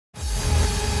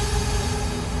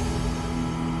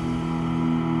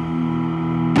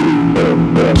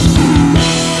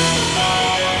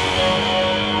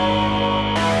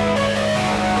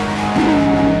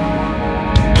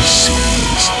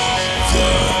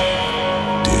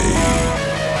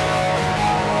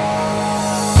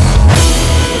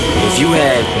If you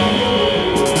had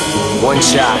one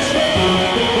shot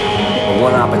or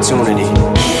one opportunity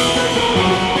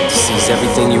to seize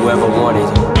everything you ever wanted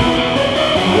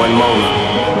in one moment,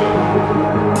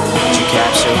 would you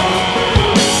capture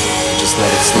or just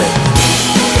let it slip?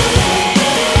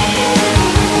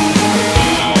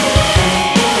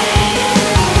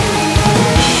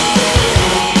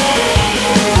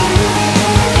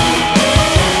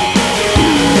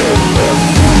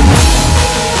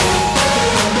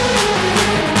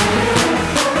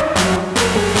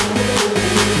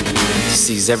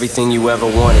 Seize everything you ever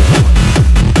wanted.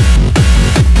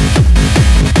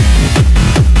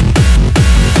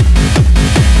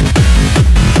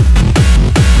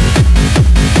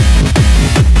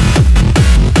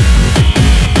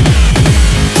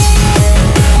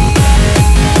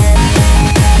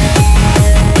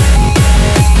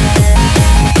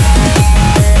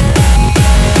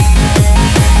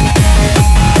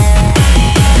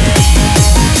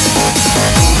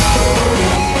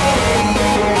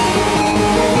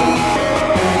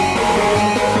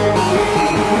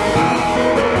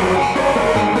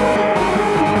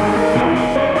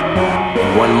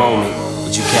 One moment,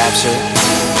 would you capture it?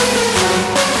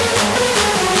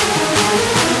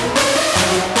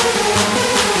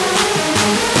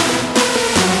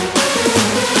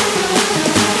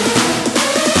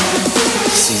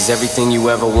 Seize everything you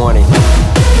ever wanted.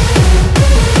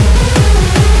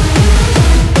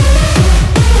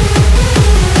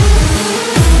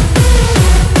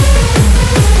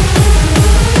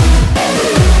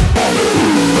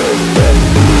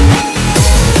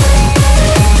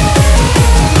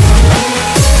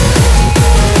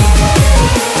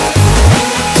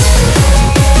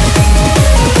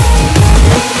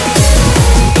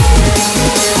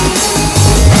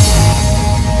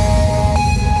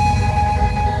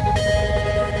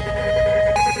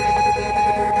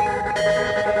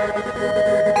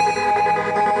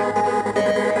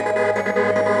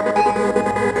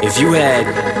 If you had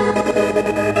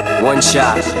one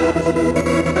shot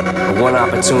or one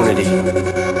opportunity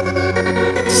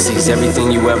to seize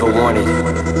everything you ever wanted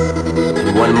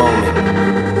in one moment,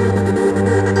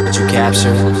 would you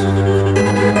capture it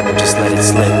or just let it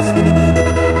slip?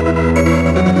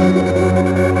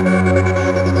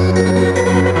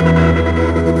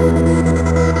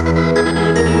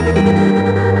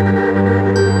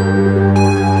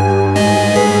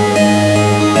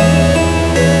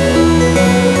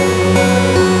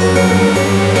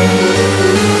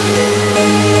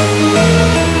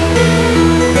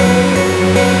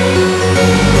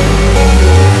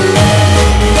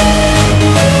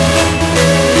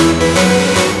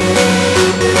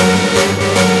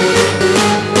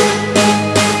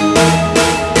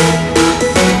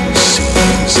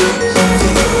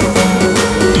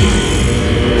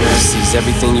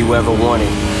 Everything you ever wanted.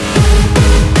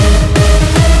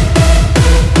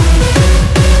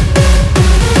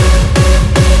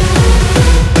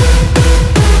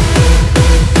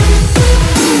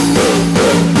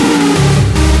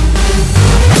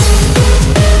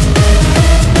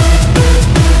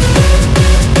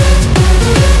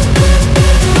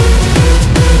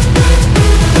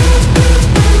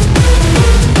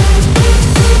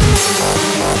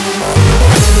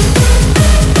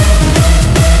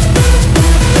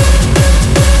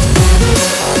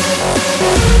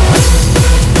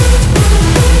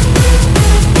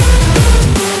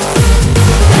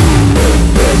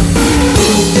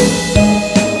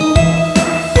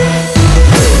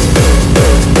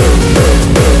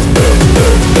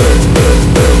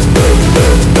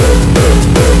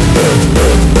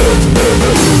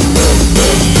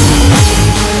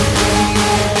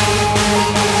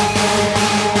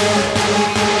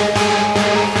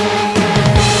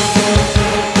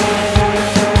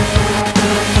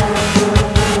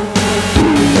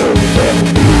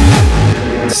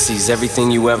 Seize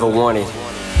everything you ever wanted.